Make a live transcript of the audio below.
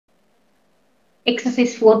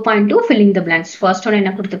Exercise 4.2 filling the blanks. First one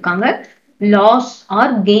என்ன கொடுத்திருக்காங்க, loss or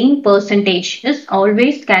gain percentage is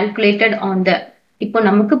always calculated on the. இப்போ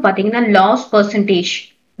நமக்கு பாத்தீங்கன்னா loss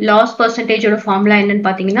percentage ஓட formula என்னன்னு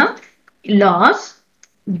பாத்தீங்கன்னா loss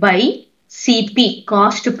by CP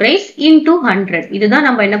cost price into 100. இதுதான்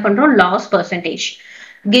நம்ம என்ன பண்றோம், loss percentage.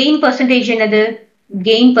 Gain percentage என்னது,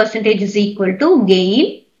 gain percentage is equal to gain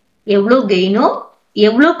எவ்வளோ கெயினோ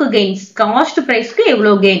எவ்வளோக்கு கெயின்ஸ் காஸ்ட் பிரைஸ்க்கு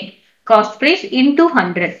எவ்வளோ கெயின் காஸ்ட் பிரைஸ் இன்டூ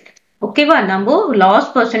 100. ஓகேவா, நம்ம லாஸ்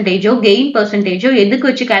பர்சன்டேஜோ கெயின் பர்சன்டேஜோ எதுக்கு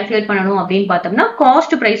வச்சு கால்குலேட் பண்ணணும் அப்படின்னு பார்த்தோம்னா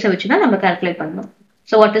காஸ்ட் பிரைஸை வச்சு தான் நம்ம கால்குலேட் பண்ணணும்.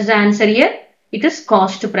 So what is the answer here, it is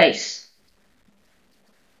cost price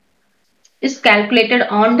is calculated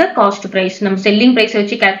on the cost price. நம்ம செல்லிங் பிரைஸை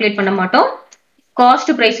வச்சு கால்குலேட் பண்ண மாட்டோம்,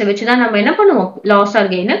 காஸ்ட் பிரைஸை வச்சு தான் நம்ம என்ன பண்ணுவோம், லாஸ்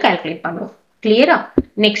ஆர் கெயினை கால்குலேட் பண்ணுவோம். கிளியரா?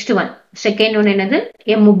 நெக்ஸ்ட் ஒன், செகண்ட் ஒன் என்னது,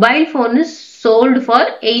 a mobile phone is sold for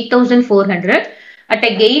 8,400 at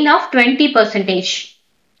a gain of 20%.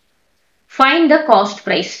 Find the cost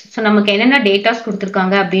price. So நமக்கு என்னென்ன டேட்டாஸ்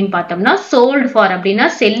கொடுத்திருக்காங்க அப்படின்னு பார்த்தோம்னா, sold for அப்படின்னா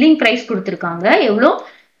செல்லிங் பிரைஸ் கொடுத்திருக்காங்க எவ்வளோ,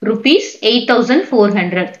 rupees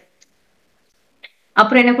 8,400.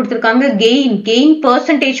 அப்புறம் என்ன கொடுத்திருக்காங்க, கெயின்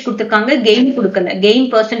பர்சன்டேஜ் கொடுத்திருக்காங்க, கெயின் கொடுக்கல, கெயின்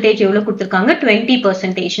பர்சன்டேஜ் எவ்வளவு கொடுத்திருக்காங்க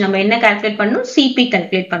 20%. நம்ம என்ன கால்குலேட் பண்ணணும், சிபி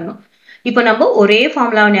கால்குலேட் பண்ணணும். இப்போ நம்ம ஒரே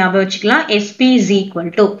ஃபார்முலாவை ஞாபகம் வச்சுக்கலாம், SP is equal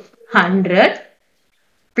to 100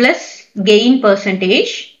 plus gain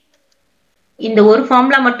percentage. இந்த ஒரு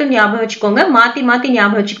ஃபார்முலா மட்டும் ஞாபகம் வச்சுக்கோங்க, மாத்தி மாத்தி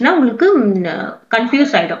ஞாபகம் வச்சுக்கினா உங்களுக்கு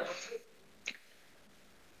கன்ஃபியூஸ் ஆயிடும்.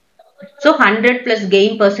 So 100 plus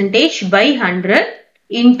gain percentage by 100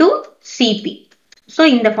 into CP. So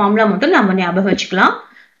இந்த ஃபார்முலா மட்டும் நம்ம ஞாபகம் வச்சுக்கலாம்.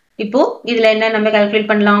 இப்போ இதுல என்ன நம்ம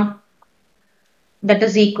கால்குலேட் பண்ணலாம், that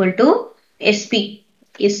is equal to SP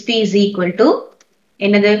is equal to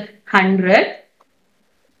என்னது 100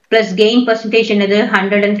 plus gain percentage என்னது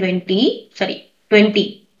 20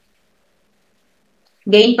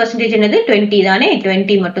 gain percentage என்னது 20 தானே,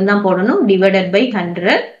 20 மட்டும் தான் போடணும், divided by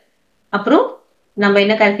 100. அப்புறம் நம்ம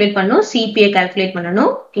என்ன கால்குலேட் பண்ணணும், CP கால்குலேட்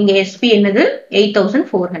பண்ணணும். இங்க SP என்னது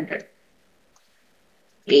 8,400.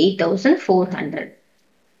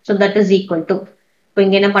 So that is equal to, இப்போ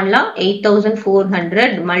இங்க என்ன பண்ணலாம், 8,400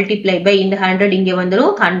 multiply by இந்த 100 இங்க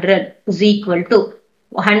வந்துரும், 100 is equal to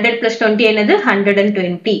 100 plus 20 என்னது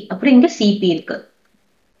 120. அப்புறம் இங்க CP இருக்கு.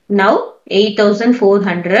 Now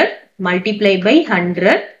 8,400 multiply by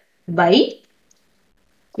 100 by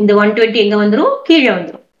இந்த 120 எங்க வந்துரும், கீழே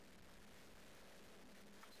வந்துரும்.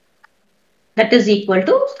 That is equal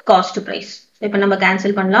to cost price. இப்போ நம்ம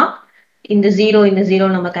கேன்சல் பண்ணலாம், இந்த 0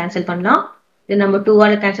 நம்ம கேன்சல் பண்ணலாம். இது நம்ம 2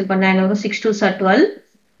 ஆல கேன்சல் பண்ணா என்ன வரும், 6 2s are 12.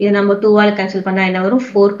 இது நம்ம 2 ஆல கேன்சல் பண்ணா என்ன வரும்,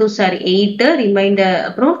 4 2s are 8, ரிமைண்டர்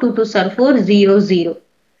அப்புறம் 2 2s are 4, 0 0.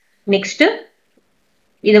 நெக்ஸ்ட்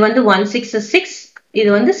இது வந்து 1 6 6, இது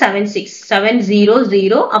வந்து 7 6 7 0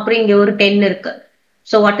 0, அப்புறம் இங்க ஒரு 10 இருக்கு.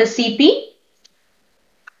 So what is CP?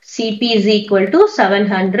 CP is equal to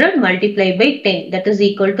 700 multiplied by 10. That is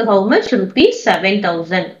equal to how much, rupees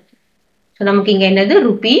 7,000. So நமக்கு இங்க என்னது,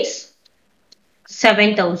 rupees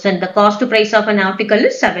 7,000. The cost price of an article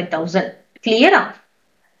is 7,000. Clear?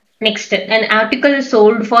 Next, an article is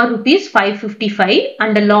sold for rupees 555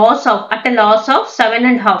 and at a loss of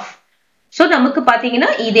 7.5. So நமக்கு பாத்தீங்கன்னா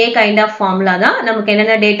இதே kind of formula தான். நமக்கு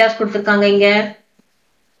என்னென்ன datas கொடுத்திருக்காங்க, இங்க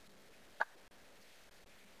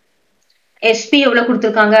SP எவ்வளவு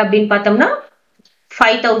கொடுத்திருக்காங்க அப்படின்னு பார்த்தோம்னா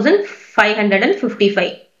 5,555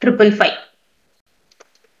 555.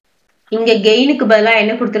 இங்க கெயினுக்கு பதிலா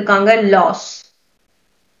என்ன கொடுத்திருக்காங்க, லாஸ்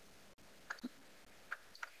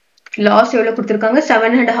எவ்வளவு கொடுத்திருக்காங்க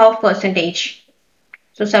 7.5%.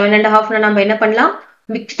 So 7.5 நம்ம என்ன பண்ணலாம்,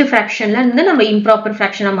 மிக்ஸ்டு ஃபிராக்ஷன்ல இருந்து நம்ம இம்ப்ராப்பர்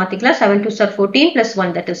ஃபிராக்ஷனா மாத்திக்கலாம். 7 2s are 14 plus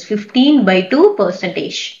 1, that is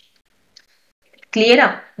 15/2%. கிளியரா?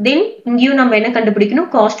 தென் இங்கேயும் நம்ம என்ன கண்டுபிடிக்கணும்,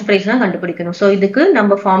 காஸ்ட் பிரைஸ் தான் கண்டுபிடிக்கணும். ஸோ இதுக்கு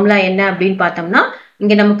நம்ம ஃபார்முலா என்ன அப்படின்னு பார்த்தோம்னா,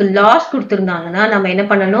 இங்க நமக்கு லாஸ் கொடுத்திருந்தாங்கன்னா நம்ம என்ன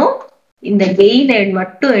பண்ணணும், இந்த கெயின்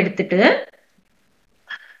மட்டும் எடுத்துட்டு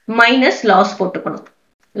மைனஸ் லாஸ் போட்டுக்கணும்,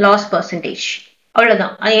 லாஸ் பர்சன்டேஜ்.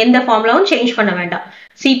 அவ்வளவுதான், எந்த ஃபார்முலாவும் சேஞ்ச் பண்ண வேண்டாம்.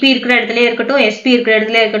 சிபி இருக்கிற இடத்துல இருக்கட்டும், எஸ்பி இருக்கிற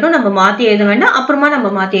இடத்துல இருக்கட்டும், நம்ம மாத்தி எழுத வேண்டாம், அப்புறமா நம்ம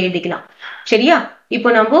மாத்தி எழுதிக்கலாம். சரியா? இப்போ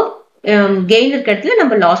நம்ம கெயின் இருக்கிற இடத்துல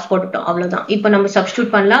நம்ம லாஸ் போட்டுட்டோம், அவ்வளவுதான். இப்போ நம்ம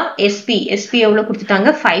சப்ஸ்டியூட் பண்ணலாம். எஸ்பி எவ்வளவு கொடுத்துட்டாங்க,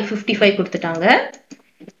 555 கொடுத்துட்டாங்க.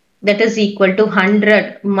 That is equal to 100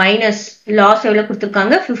 minus loss எவ்வளவு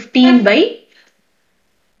கொடுத்துருக்காங்க, 15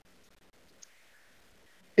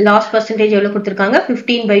 லாஸ் பர்சன்டேஜ் எவ்வளவு கொடுத்திருக்காங்க,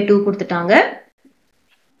 15/2 கொடுத்துட்டாங்க.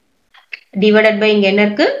 டிவைடட் பை இங்க என்ன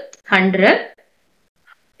இருக்கு, 100,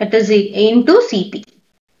 that is into CP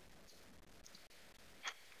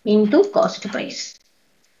into cost price.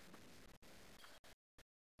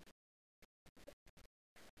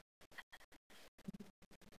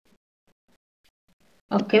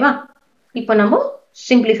 ஓகேவா? இப்போ நம்ம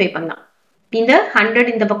சிம்பிளிஃபை பண்ணலாம். இந்த 100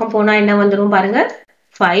 இந்த பக்கம் போனா என்ன வந்துரும் பாருங்க,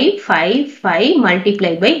 555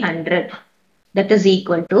 multiplied by 100 that is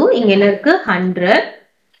equal to இங்க என்ன இருக்கு 100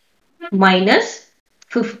 minus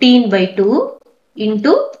 15/2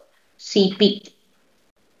 into CP.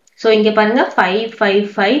 So இங்க பாருங்க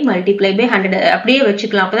 555 multiplied by 100 அப்படியே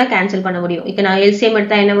வச்சுக்கலாம், அப்பதான் கேன்சல் பண்ண முடியும். இப்போ நான் LCM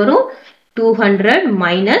எடுத்தா என்ன வரும், 200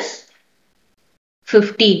 minus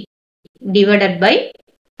 15 divided by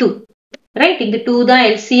 2. Right? இந்த 2 தான்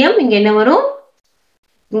LCM. இங்க என்ன வரும்,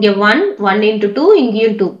 இங்க 1 into 2,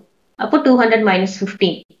 இங்கேயும் 2. அப்போ 200 minus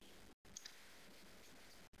 15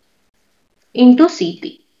 into CP.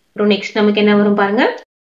 அப்புறம் next நமக்கு என்ன வரும் பாருங்க.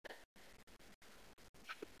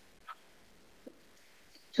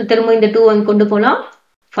 So திரும்ப இந்த 2 அங்க கொண்டு போலாம்.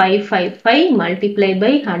 555 multiplied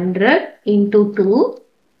by 100 into 2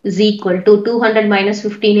 is equal to 200 minus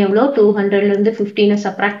 15 எவ்வளோ, 200 இருந்து 15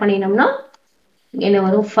 subtract பண்ணினோம்னா என்ன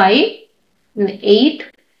வரும், 5 8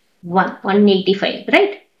 1 185,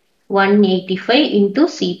 right? 185 into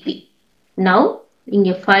CP. Now இங்க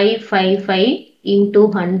 555 into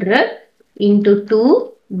 100 into 2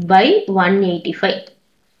 by 185.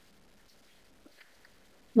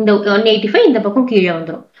 இந்த 185 இந்த பக்கம் கீழே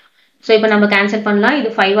வந்துரும். சோ இப்போ நம்ம கேன்சல் பண்ணலாம். இது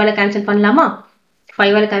 5 ஆல கேன்சல் பண்ணலாமா?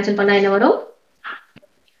 5 ஆல கேன்சல் பண்ணா என்ன வரும்,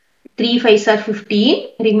 3 5s are 15,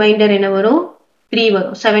 ரிமைண்டர் என்ன வரும், 3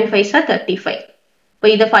 வரும். 7 5s are 35. இப்போ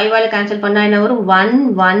இத 5 ஆல கேன்சல் பண்ணா என்ன வரும், 1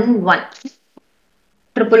 1 1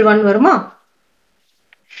 ட்ரிபிள் 1 வருமா?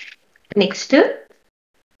 Next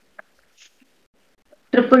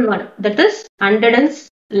triple 1, that is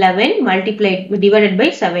 111 multiplied divided by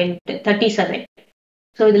 37.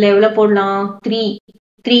 So இதுல எவ்வளவு போடலாம்,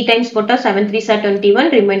 3 times போட்டா 7 3s are 21,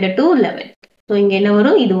 remainder to 11. So இங்க என்ன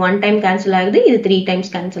வரும், இது 1 time cancel ஆகுது, இது 3 times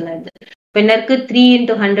cancel ஆகுது. இப்போ என்ன இருக்கு, 3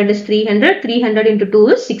 into 100 is 300, 300 into 2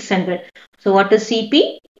 is 600. So what is CP?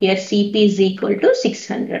 Here CP is equal to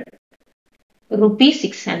 600 rupees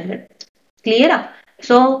 600. Clear?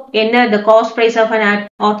 So என்ன, the cost price of an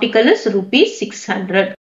article is rupees 600.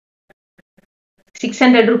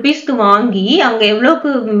 600 rupeesக்கு வாங்கி அங்க எவ்வளவுக்கு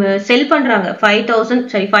செல் பண்றாங்க,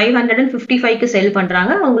 555க்கு செல்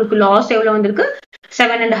பண்றாங்க. உங்களுக்கு லாஸ் எவ்வளவு வந்திருக்கு,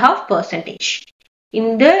 7.5%.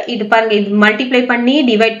 இந்த இது பாருங்க, இது மல்டிப்ளை பண்ணி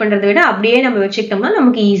டிவைட் பண்றதை விட அப்படியே நம்ம வச்சுக்கிட்டோம்னா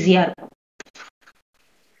நமக்கு ஈஸியா இருக்கும்.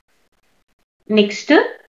 நெக்ஸ்ட்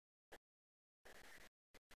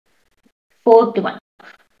fourth one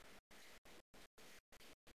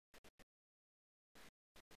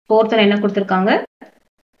என்ன கொடுத்திருக்காங்க,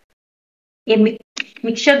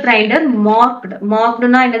 மிக்சர் கிரைண்டர்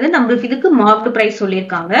மார்க்டுனா என்னது, நம்மளுக்கு இதுக்கு மார்க்டு பிரைஸ்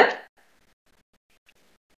சொல்லியிருக்காங்க.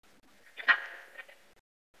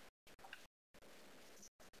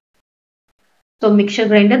 So mixture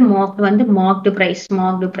grinder marked price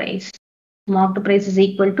is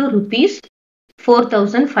equal to rupees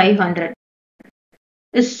 4,500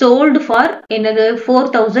 is sold for another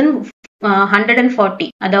 4,140.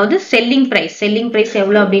 அதாவது selling price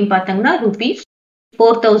எவ்வளவு அப்படின்னு பார்த்தாங்கன்னா rupees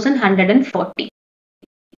 4,140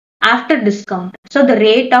 after discount. So the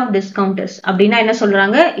rate of discount is அப்படின்னா என்ன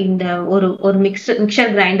சொல்றாங்க, இந்த ஒரு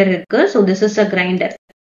மிக்சர் கிரைண்டர் இருக்கு. So this is a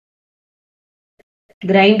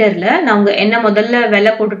கிரைண்டர்ல நாங்க என்ன முதல்ல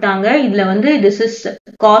விலை போட்டுட்டாங்க, இதுல this is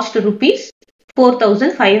cost rupees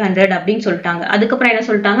 4,500 அப்படின்னு சொல்லிட்டாங்க. அதுக்கப்புறம் என்ன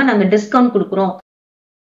சொல்லிட்டாங்க, நாங்க டிஸ்கவுண்ட் கொடுக்குறோம்,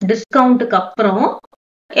 டிஸ்கவுண்ட்டுக்கு அப்புறம்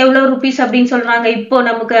எவ்வளவு ருபீஸ் அப்படின்னு சொல்றாங்க. இப்போ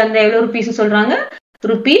நமக்கு அந்த எவ்வளவு ருபீஸ் சொல்றாங்க,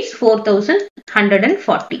 rupees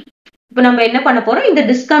 4,140. இப்போ நம்ம என்ன பண்ண போறோம், இந்த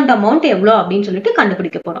டிஸ்கவுண்ட் அமௌண்ட் எவ்வளவு அப்படின்னு சொல்லிட்டு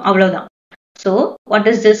கண்டுபிடிக்க போறோம், அவ்வளவுதான். சோ வாட்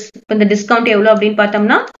இஸ் திஸ், இப்போ இந்த டிஸ்கவுண்ட் எவ்வளவு அப்படின்னு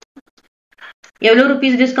பார்த்தோம்னா எவ்வளவு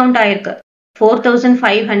ருபீஸ் டிஸ்கவுண்ட் ஆயிருக்கு,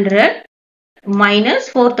 4,500 minus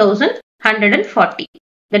 4,140.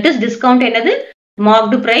 that is discount என்னது,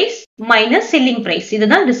 marked price minus selling price,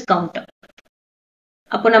 இதுதான் discount.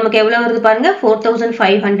 அப்போ நமக்கு எவ்வளவு வருது பாருங்க,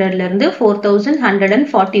 4,500ல இருந்து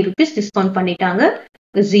 4,140 rupees டிஸ்கவுண்ட் பண்ணிட்டாங்க.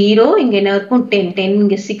 0 இங்க என்ன இருக்கும், 10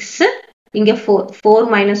 இங்க 6, இங்க 4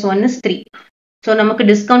 minus 1 is 3. so நமக்கு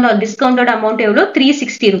டிஸ்கவுண்டட் அமௌண்ட் எவ்வளவு,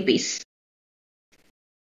 360 rupees,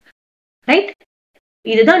 ரைட்?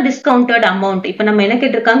 இதுதான் டிஸ்கவுண்டட் அமௌண்ட். இப்ப நம்ம என்ன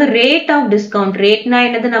கேட்டிருக்காங்க, ரேட் ஆஃப் டிஸ்கவுண்ட். ரேட்னா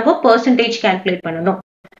என்னது, நம்ம பெர்சன்டேஜ் கால்குலேட் பண்ணணும்.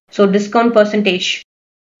 சோ டிஸ்கவுண்ட்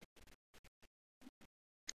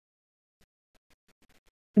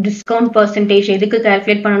பெர்சன்டேஜ், எதுக்கு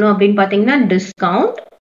கால்குலேட் பண்ணணும் அப்படின்னு பாத்தீங்கன்னா, discount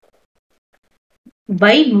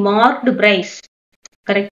by marked price.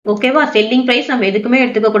 Correct, ஓகேவா? செல்லிங் பிரைஸ் நம்ம எதுக்குமே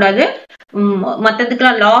எடுத்துக்க கூடாது.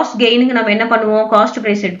 மத்ததுக்குலாம் லாஸ் கெயினுக்கு நம்ம என்ன பண்ணுவோம், காஸ்ட்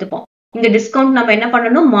பிரைஸ் எடுத்துப்போம். இந்த டிஸ்கவுண்ட் நம்ம என்ன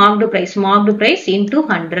பண்ணணும், marked price into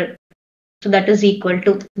 100. so that is equal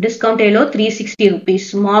to discount எவ்வளோ, 360 rupees,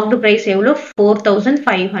 மார்க்டு பிரைஸ் எவ்வளோ,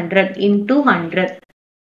 4,500 into 100.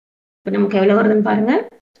 இப்போ நமக்கு எவ்வளவு வருதுன்னு பாருங்க.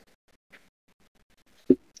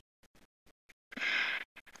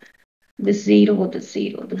 this 0 this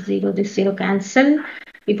 0 this 0 this 0 cancel.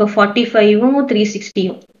 இப்போ 45ம்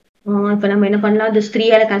 360ம் இப்போ நம்ம என்ன பண்ணலாம், this 3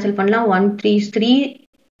 ஆல cancel பண்ணலாம். 1 3 is 3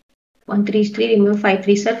 1 3 is 3 remove 5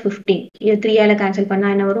 3s are 15. இது 3 ஆல cancel பண்ணா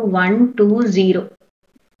என்ன வரும், 1 2 0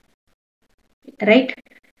 ரைட்.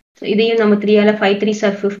 இதையும் நம்ம 3 ஆல 5 3s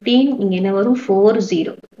are 15, இங்க என்ன வரும் 4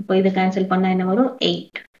 0. இப்போ இதை cancel பண்ணா என்ன வரும்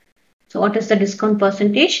 8. So what is the discount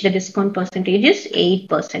percentage? The discount percentage is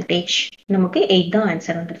 8%. நமக்கு 8 தான்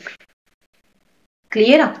ஆன்சர் வந்திருக்கு.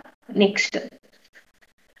 கிளியரா? Next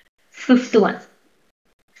 5th one.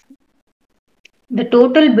 The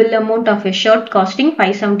total bill amount of a shirt costing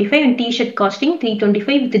 575 and t-shirt costing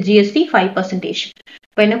 325 with GST 5%.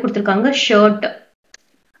 இப்போ என்ன கொடுத்திருக்காங்க,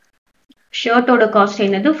 ஷர்ட்டோட காஸ்ட்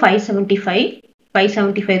என்னது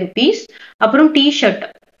 575 rupees. அப்புறம்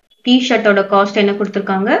டி-ஷர்ட்டோட காஸ்ட் என்ன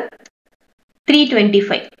கொடுத்திருக்காங்க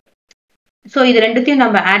 325. ஸோ இது ரெண்டுத்தையும்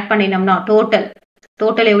நம்ம ஆட் பண்ணினோம்னா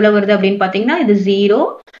டோட்டல் எவ்வளவு வருது அப்படின்னு பாத்தீங்கன்னா, இது 0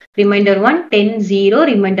 ரிமைண்டர் 1 10 0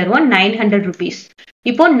 ரிமைண்டர் 1 900 rupees.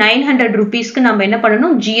 இப்போ 900 rupeesக்கு நம்ம என்ன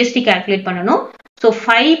பண்ணணும், ஜிஎஸ்டி கால்குலேட் பண்ணணும். ஸோ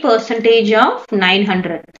 5% ஆஃப்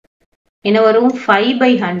 900 என்ன வரும்,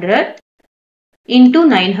 5/100 into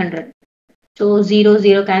 900. So 0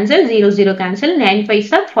 0 cancel 0 0 cancel 9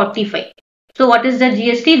 5s are 45. So what is the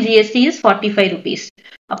GST? GST is 45 rupees.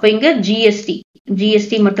 அப்போ இங்க GST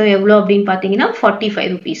மட்டும் எவ்வளவு அப்படின்னு பாத்தீங்கன்னா 45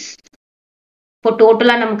 rupees. இப்போ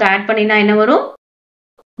டோட்டலா நமக்கு ஆட் பண்ணினா என்ன வரும்,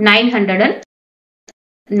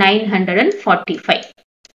 945.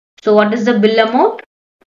 So what is the bill amount?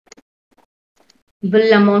 Bill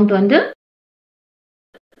amount வந்து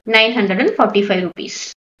 945 rupees.